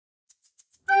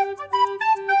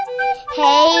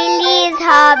Haley's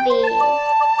Hobbies.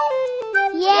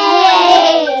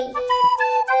 Yay!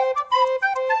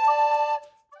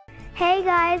 Hey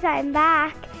guys, I'm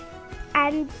back,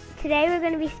 and today we're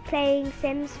going to be playing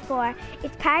Sims 4.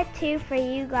 It's part 2 for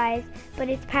you guys, but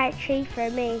it's part 3 for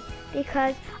me,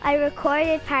 because I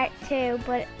recorded part 2,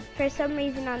 but for some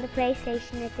reason on the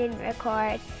PlayStation it didn't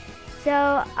record.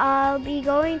 So I'll be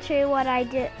going through what I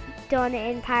done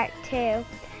in part 2,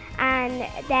 and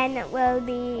then we'll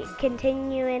be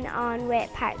continuing on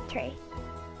with part 3.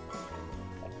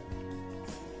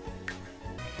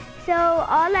 So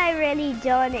all I really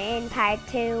done in part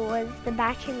 2 was the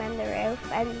bathroom and the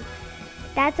roof, and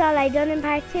that's all I done in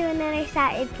part 2, and then I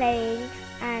started playing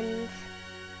and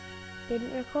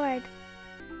didn't record.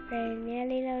 We're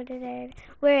nearly loaded in.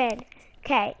 We're in.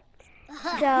 Okay.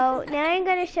 So now I'm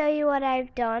going to show you what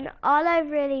I've done. All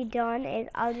I've really done is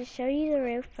I'll just show you the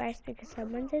roof first because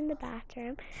someone's in the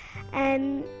bathroom.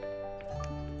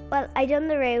 Well, I done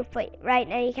the roof, but right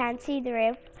now you can't see the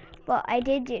roof. But I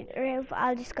did do the roof.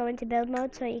 I'll just go into build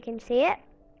mode so you can see it.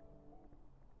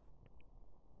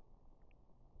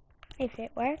 If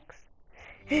it works.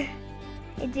 It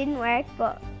didn't work,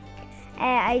 but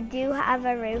I do have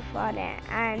a roof on it,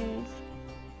 and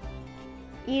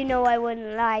you know I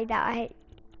wouldn't lie that I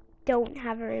don't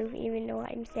have a roof, even though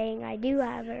I'm saying I do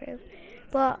have a roof.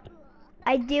 But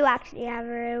I do actually have a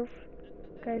roof,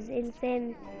 because in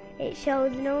Sims it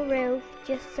shows no roof,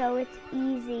 just so it's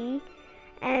easy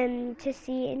to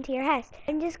see into your house.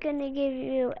 I'm just going to give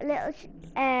you a little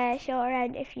show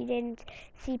around if you didn't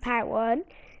see part 1.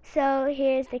 So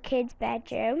here's the kids'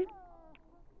 bedroom,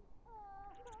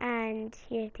 and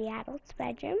here's the adults'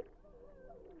 bedroom,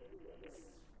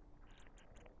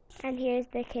 and here's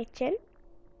the kitchen.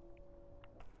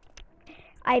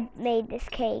 I made this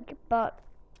cake, but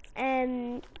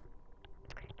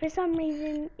for some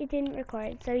reason it didn't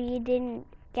record, so you didn't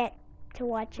get to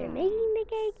watch her making the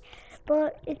cake,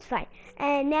 but it's fine.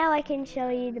 And now I can show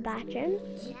you the bathroom.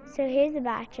 So here's the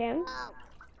bathroom.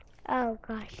 Oh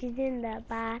gosh, she's in the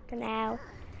bath now.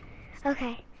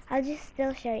 Okay, I'll just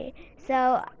still show you.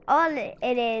 So all it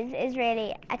is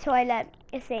really a toilet,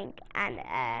 a sink, and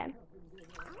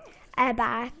a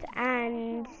bath.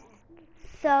 And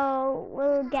so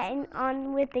we'll get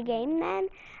on with the game then.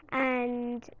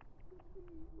 And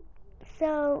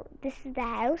so this is the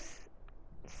house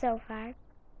so far.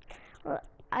 Well,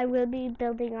 I will be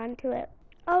building onto it.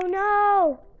 Oh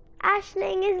no!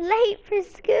 Aisling is late for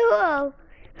school!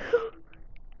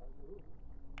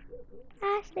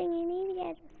 Aisling, you need to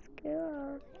get to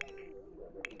school.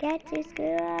 Get to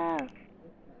school.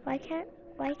 Why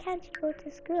can't you go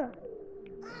to school?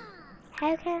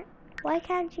 Why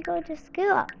can't you go to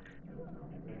school?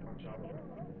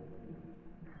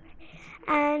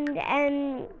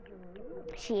 And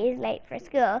she is late for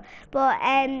school. But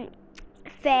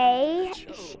Faye,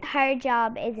 her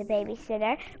job is a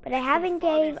babysitter, but I haven't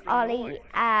gave Ollie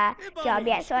a job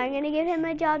yet, so I'm going to give him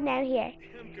a job now here,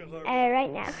 right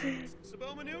now.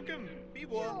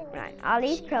 Right,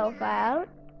 Ollie's profile,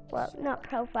 well, not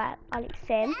profile, Ollie's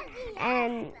sim,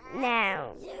 and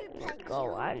now let's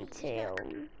go on to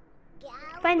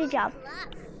find a job,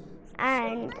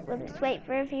 and we'll just wait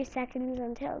for a few seconds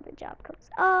until the job comes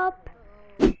up.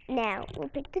 Now we'll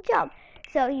pick the job.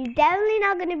 So you're definitely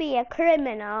not going to be a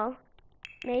criminal.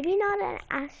 Maybe not an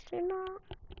astronaut.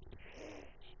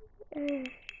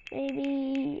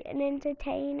 Maybe an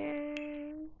entertainer.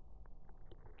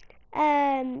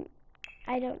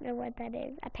 I don't know what that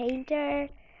is. A painter.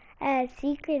 A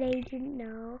secret agent.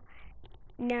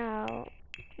 No.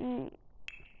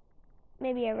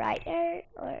 Maybe a writer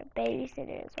or a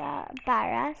babysitter as well. A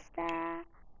barista.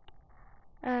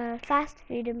 A fast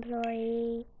food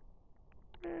employee.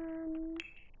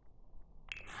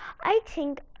 I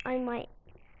think I might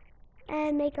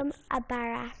make him a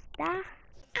barista.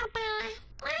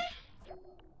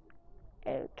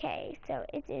 Okay, so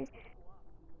it is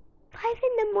 5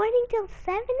 in the morning till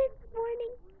 7 in the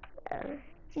morning.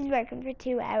 She's working for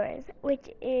 2 hours, which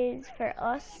is for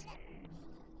us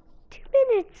 2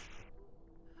 minutes.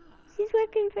 He's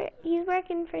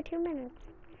working for 2 minutes.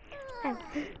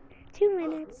 2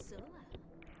 minutes.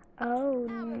 Oh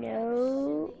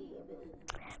no.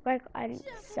 Work on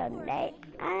Sunday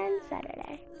and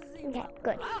Saturday. Okay,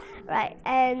 good. Right,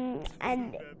 and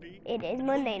it is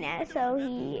Monday now, so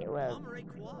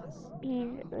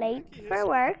he's late for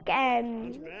work,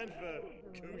 and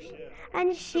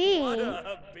she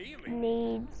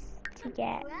needs to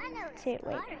get to,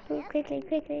 wait, quickly.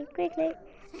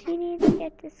 She needs to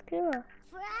get to school.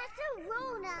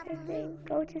 Quickly,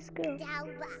 go to school.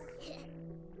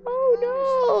 Oh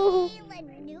no!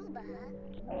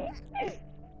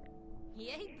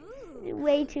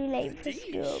 way too late for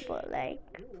school, but like,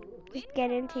 just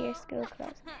get into your school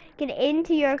clothes. Get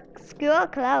into your school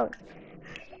clothes.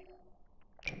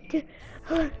 She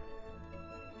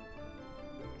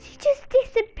just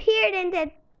disappeared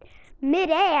into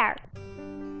midair.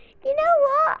 You know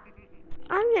what?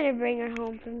 I'm gonna bring her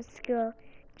home from school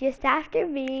just after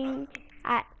being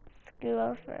at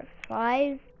school for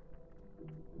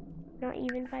not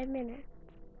even 5 minutes.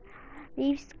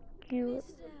 Leave school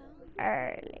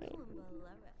early.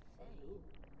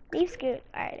 Leave school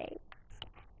early.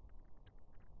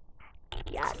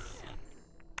 Yes.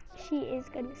 She is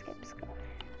gonna skip school.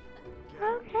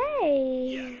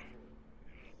 Okay.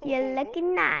 You're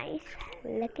looking nice.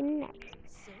 Looking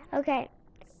nice. Okay.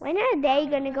 When are they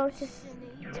gonna go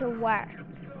to work?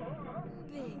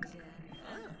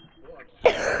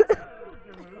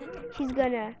 She's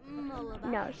gonna.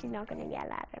 No, she's not gonna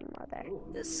yell at her mother.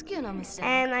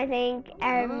 And I think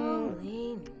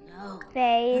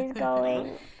Faye is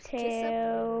going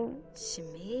to.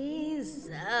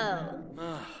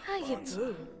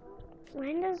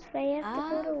 When does Faye have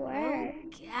to go to work?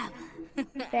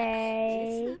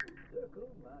 Faye.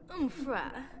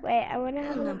 Wait, I want to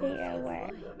have a look at your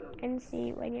work and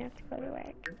see when you have to go to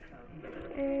work.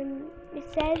 It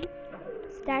said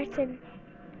starts in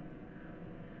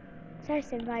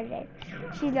 5 days.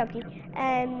 She's lucky.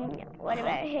 What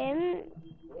about him?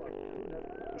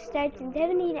 Starts in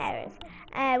 17 hours,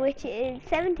 which is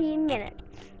 17 minutes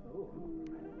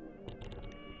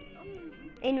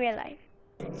in real life.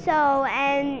 So,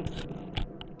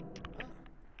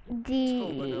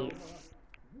 these,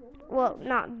 well,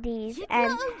 not these,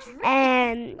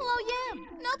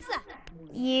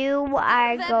 you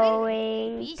are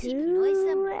going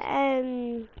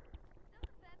to,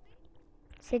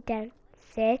 sit down,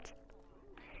 sit.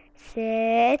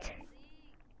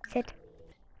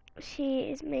 She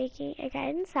is making a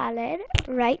garden salad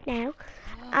right now,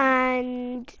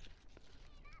 and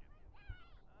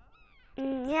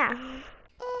yeah.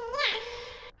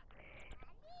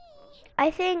 I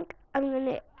think I'm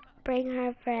gonna bring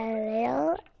her for a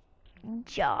little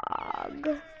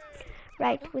jog.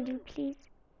 Right, would you please?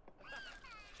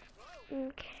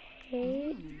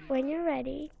 Okay, when you're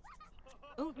ready.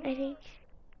 I think.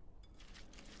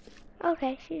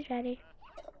 Okay, she's ready.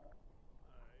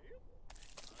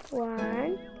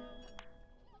 1.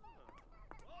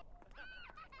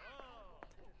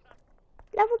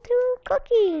 Level 2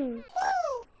 cooking.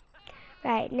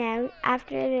 Right now,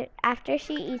 after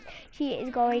she eats, she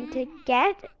is going to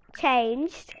get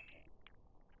changed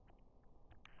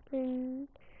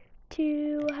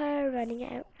into her running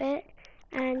outfit,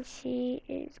 and she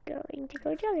is going to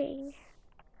go jogging.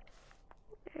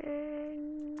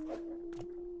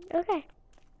 Okay,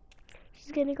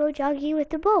 she's gonna go jogging with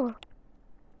the bowl.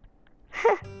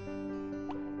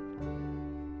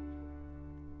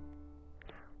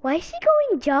 Why is she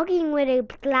going jogging with a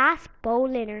glass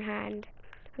bowl in her hand?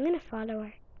 I'm gonna follow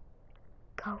her.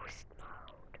 Ghost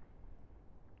mode.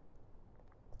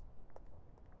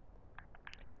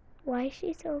 Why is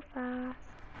she so fast?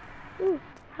 Ooh,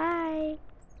 hi.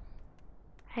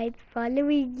 I'm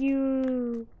following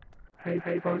you. I'm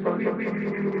following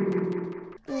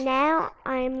you. Now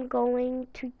I'm going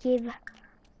to give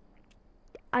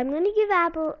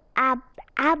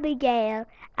Abigail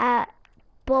a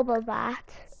bubble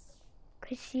bath.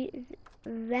 Because she is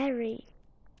very,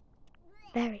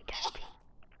 very dirty.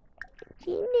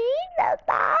 She needs a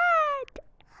bath.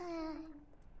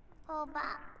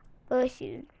 Oh,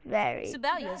 she's very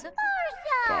dirty.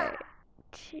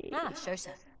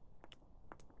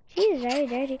 She's very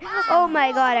dirty. Oh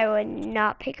my god, I would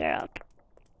not pick her up.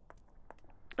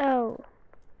 Oh.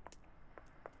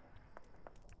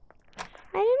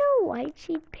 I don't know why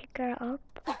she'd pick her up.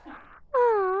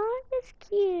 Aw, that's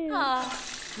cute.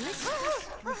 That's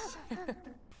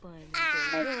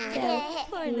so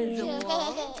cute.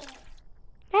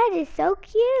 That is so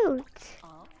cute.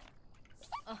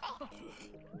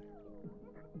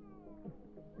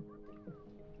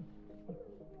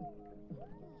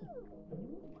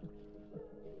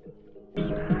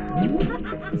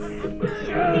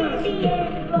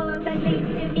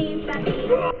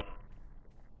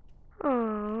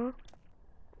 Aww.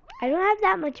 I don't have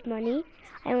that much money.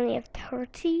 I only have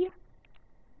 30,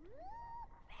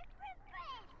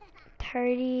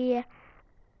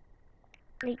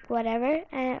 like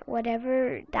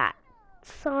whatever that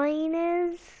sign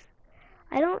is.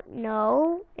 I don't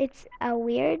know. It's a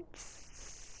weird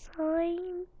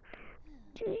sign.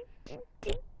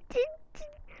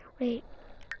 Wait.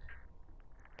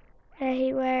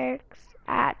 He works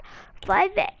at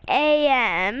 5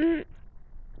 a.m.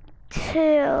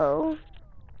 till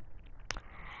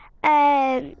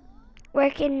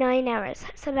working 9 hours.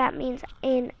 So that means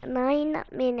in 9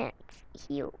 minutes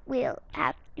he will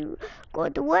have to go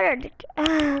to work.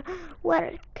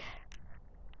 Work.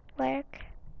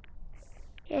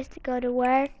 He has to go to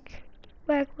work.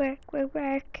 Work.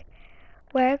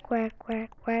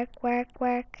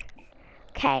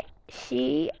 Okay,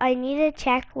 I need to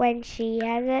check when she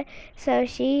has it. So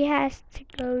she has to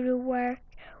go to work.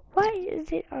 Why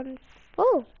is it on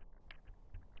full?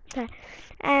 Okay.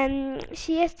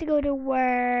 She has to go to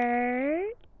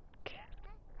work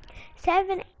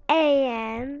 7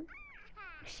 a.m.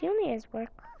 She only has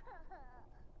work.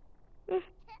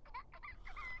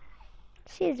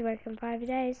 She's working 5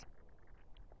 days.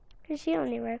 Because she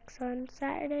only works on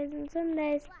Saturdays and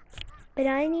Sundays. But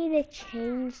I need to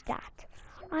change that.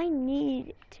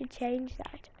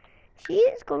 She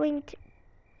is going to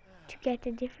get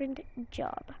a different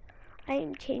job. I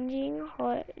am changing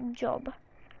her job.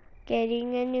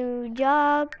 Getting a new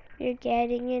job. You're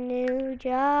getting a new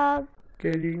job.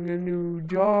 Getting a new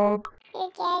job. You're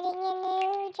getting a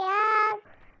new job.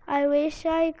 I wish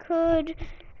I could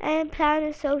plan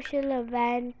a social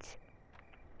event.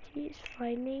 She's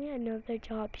finding another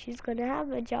job. She's gonna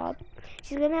have a job.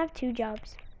 She's gonna have 2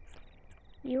 jobs.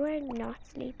 You are not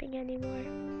sleeping anymore.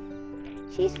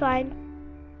 She's fine.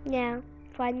 Now,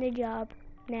 find the job.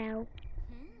 Now.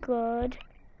 Good.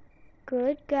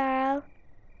 Good girl.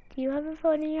 Do you have a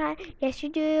phone in your hand? Yes, you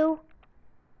do.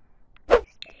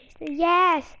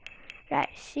 Yes. Right,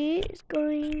 she's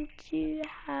going to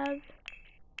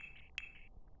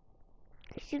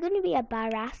be a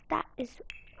barista as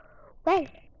well.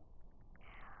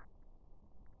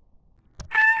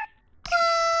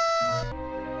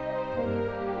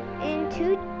 And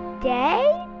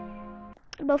today,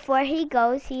 before he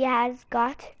goes, he has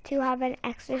got to have an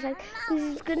exercise because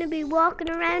he's going to be walking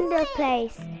around the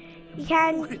place. You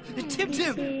can't be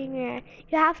sitting there.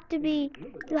 You have to be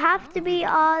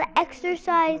all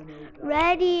exercise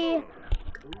ready.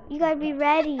 You gotta be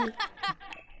ready. You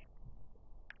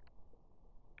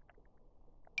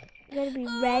gotta be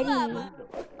ready.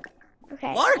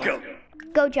 Okay. Marco!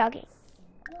 Go jogging.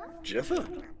 Jiffa?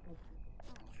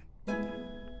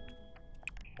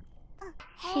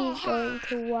 She's going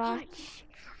to watch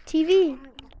TV.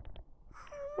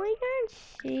 Why can't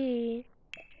she?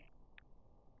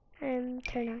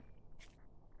 Turn on.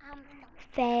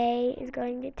 Faye is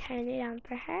going to turn it on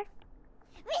for her.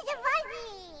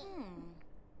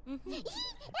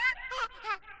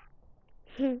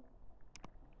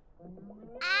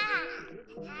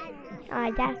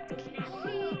 Oh, that's cute.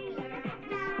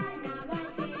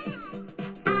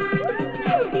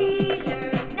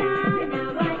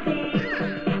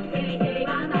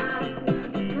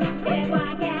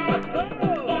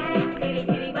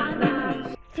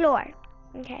 Floor.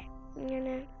 Okay, I'm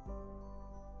gonna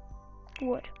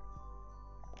wood.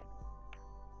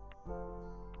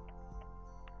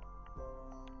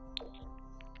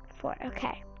 Floor.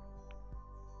 Okay.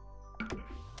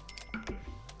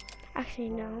 Actually,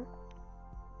 no.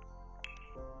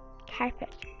 Carpet.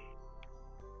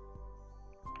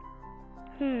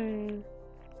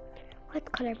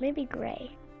 What color? Maybe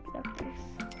gray. Look this.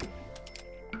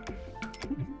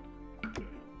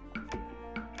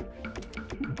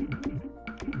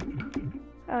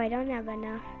 Oh, I don't have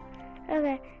enough.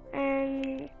 Okay,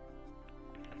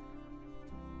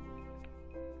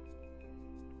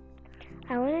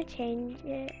 I want to change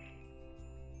it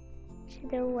to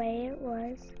the way it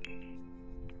was.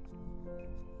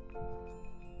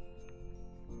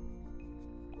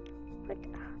 What?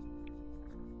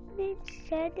 It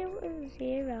said it was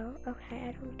 0. Okay,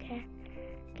 I don't care.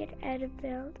 Get out of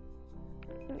build.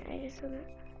 I just wanna.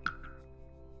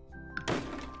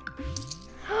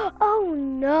 Oh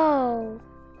no!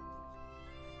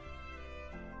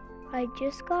 I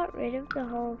just got rid of the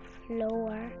whole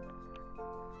floor.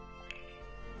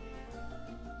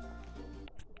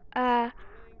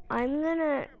 I'm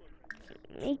gonna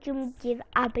make him give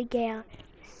Abigail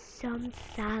some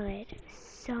salad.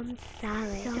 Some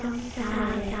salad.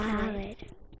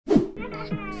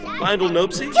 Final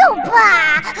Nopesy?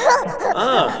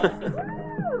 Ah.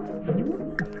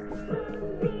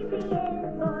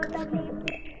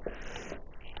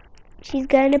 She's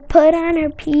gonna put on her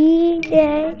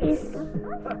PJs.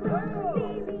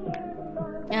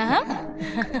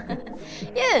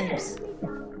 Yes.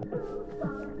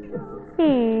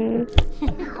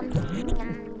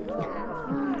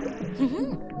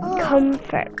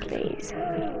 Comfort, please.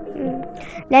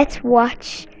 Let's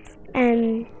watch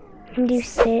and do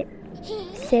sit-ups.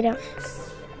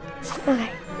 Okay.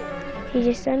 He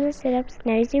just done the sit-ups.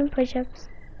 Now he's doing push-ups.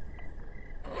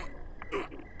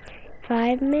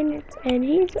 5 minutes and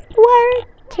he's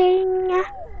working.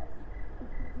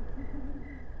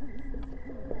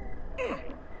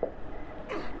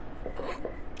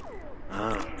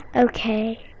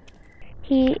 Okay.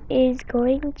 He is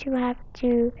going to have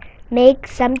to make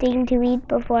something to eat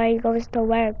before he goes to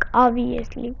work,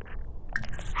 obviously.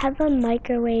 Have a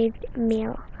microwaved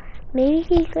meal. Maybe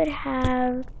he could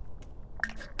have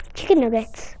chicken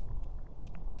nuggets.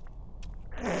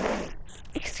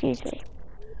 Excuse me.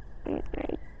 I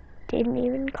didn't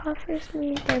even cough or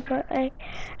sneeze there, but I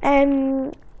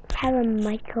have a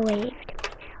microwaved meal.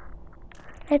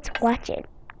 Let's watch it.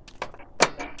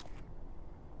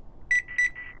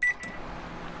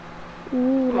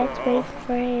 Let's wait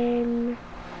for him.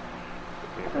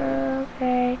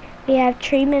 Okay. We have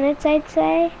 3 minutes, I'd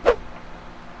say.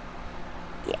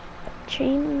 Yeah,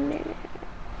 3 minutes.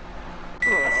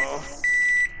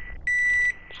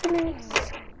 3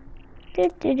 minutes. Do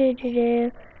do do do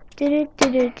do. Do do do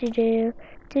do do do.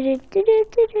 Do do do do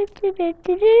do do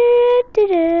do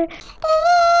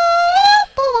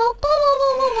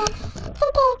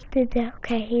do do.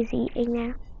 Okay, he's eating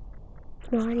now.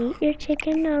 Come on, eat your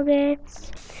chicken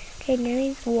nuggets. Okay, now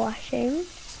he's washing.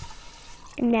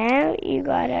 And now you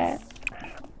gotta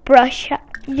brush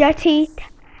your teeth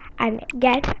and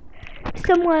get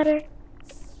some water.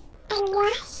 And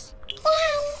wash your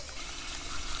hands.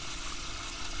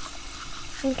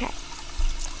 Okay.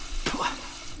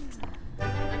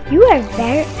 You are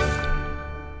very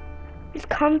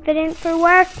confident for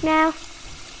work now.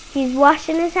 He's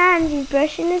washing his hands, he's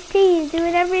brushing his teeth, he's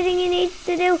doing everything he needs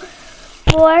to do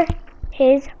for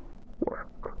his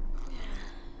work.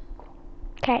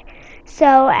 Okay,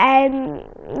 so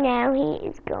now he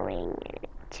is going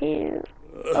to.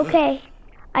 Okay,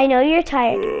 I know you're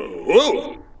tired.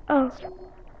 Oh,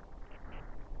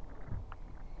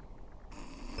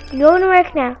 you're going to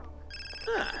work now.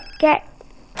 Get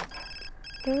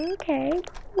okay,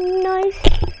 nice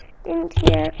into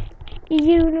your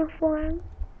uniform.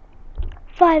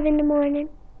 5 in the morning.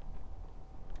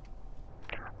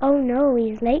 Oh no,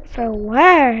 he's late for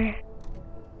work.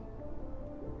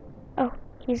 Oh,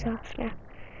 he's off now.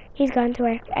 He's gone to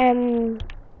work. Aisling,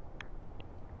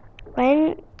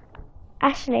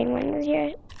 when does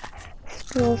your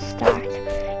school start?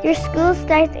 Your school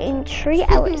starts in 3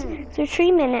 hours, so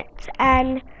 3 minutes.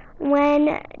 And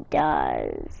when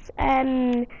does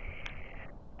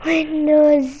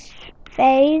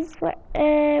phase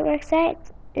works out?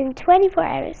 In 24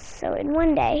 hours, so in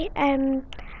 1 day. And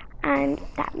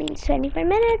that means 24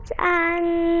 minutes,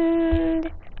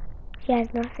 and he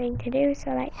has nothing to do,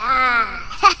 so like...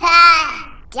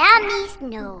 Dummies,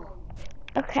 no.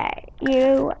 Okay,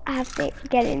 you have to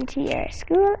get into your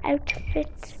school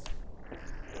outfit.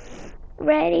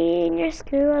 Ready in your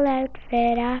school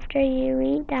outfit after you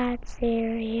eat that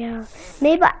cereal.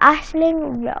 Made by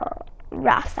Aisling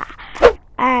Rosa.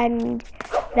 And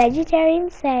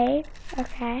vegetarian safe.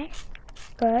 Okay,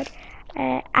 good.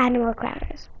 Animal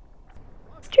crackers.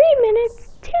 3 minutes,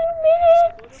 2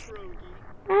 minutes,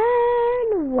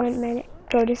 and 1 minute.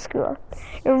 Go to school.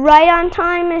 You're right on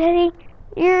time, Eddie.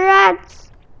 You're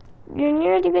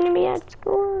nearly going to be at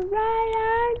school right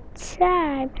on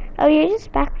time. Oh, you're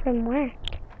just back from work.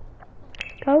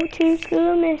 Go to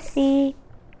school, Missy.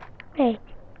 Wait,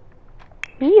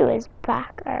 he was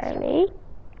back early.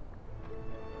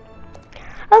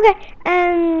 Okay,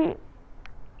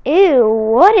 ew,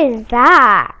 what is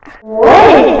that?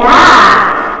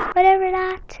 Whatever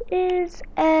that is,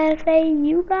 Faye,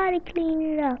 you gotta clean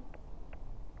it up.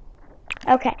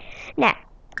 Okay, now,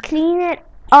 clean it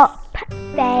up,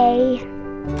 Faye.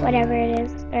 Whatever it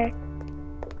is.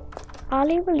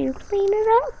 Ollie, will you clean it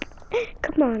up?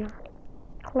 Come on, Ollie.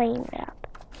 Clean it up.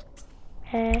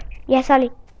 Yes,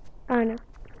 Ollie. Oh, no.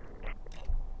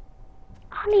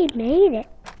 Ollie made it.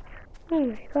 Oh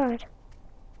my god.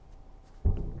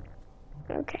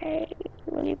 Okay,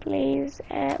 will you please,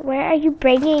 where are you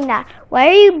bringing that? Why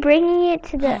are you bringing it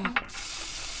to the...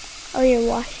 Oh, you're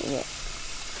washing it.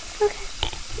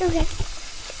 Okay.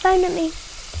 Fine with me.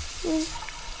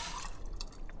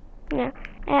 No,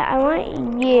 I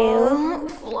want you...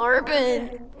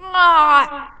 Florpin.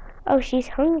 Oh, she's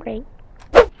hungry.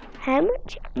 How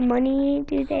much money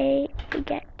do they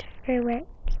get for work?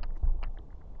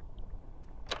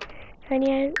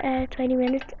 20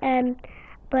 minutes,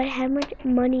 but how much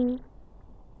money?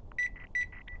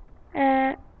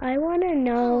 I want to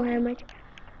know how much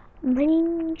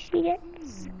money she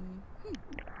gets.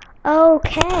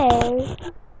 Okay.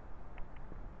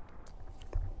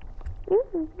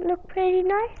 Look pretty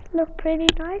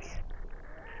nice.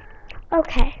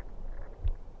 Okay.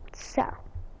 So.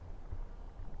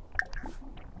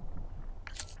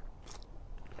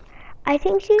 I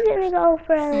think she's gonna go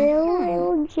for a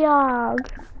little jog,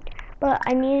 but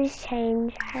I need to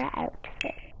change her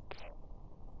outfit.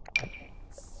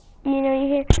 You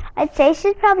know, I'd say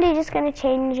she's probably just gonna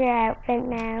change her outfit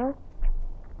now.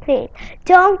 Please,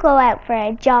 don't go out for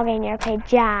a jog in your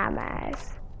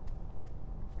pajamas.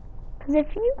 Because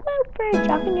if you go out for a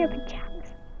jog in your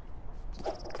pajamas,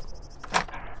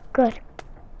 good.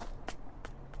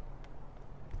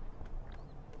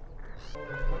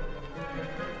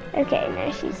 Okay, now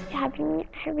she's having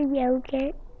her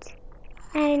yogurt,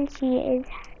 and she is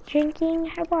drinking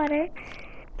her water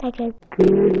like a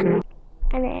good girl.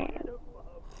 And then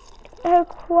her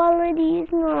quality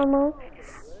is normal.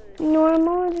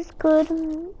 Normal is good,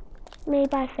 made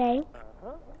by Faye.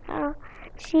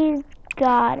 She's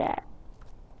got it.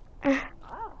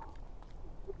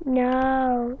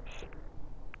 No,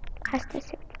 has to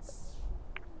sit.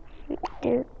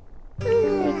 Do.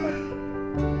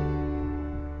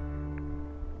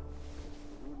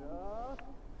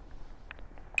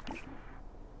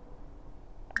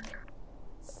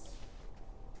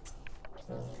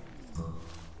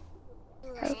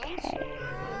 Okay.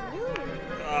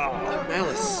 Oh,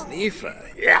 Malice Sniffer,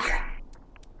 yeah.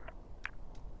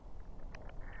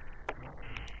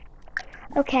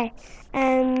 Okay.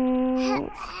 Oh,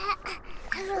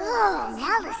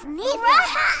 Malice Sniffer.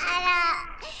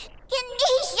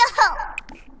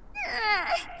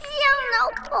 No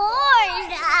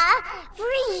porta.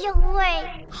 Free away.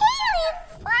 Haley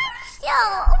Farsho.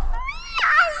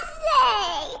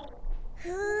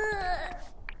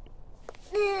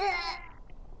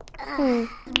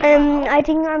 I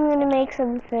think I'm gonna make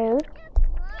some food.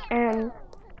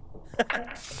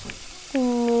 She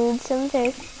needs some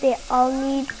food. They all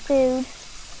need food.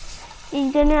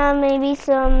 She's gonna have maybe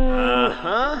some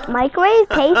microwave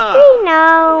pastry?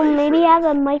 No, maybe have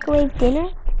a microwave dinner.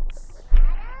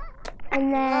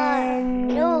 And then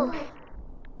No.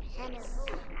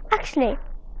 actually,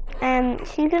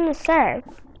 she's gonna serve.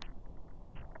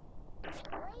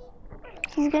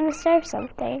 She's gonna serve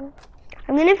something.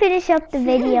 I'm gonna finish up the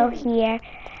video here.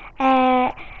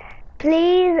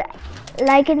 Please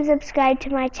like and subscribe to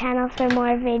my channel for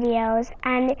more videos.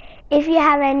 And if you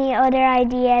have any other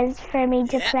ideas for me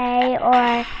to play,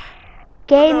 or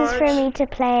games for me to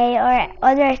play, or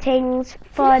other things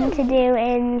fun to do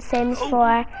in Sims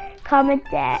 4, comment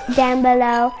down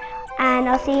below. And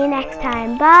I'll see you next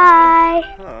time. Bye!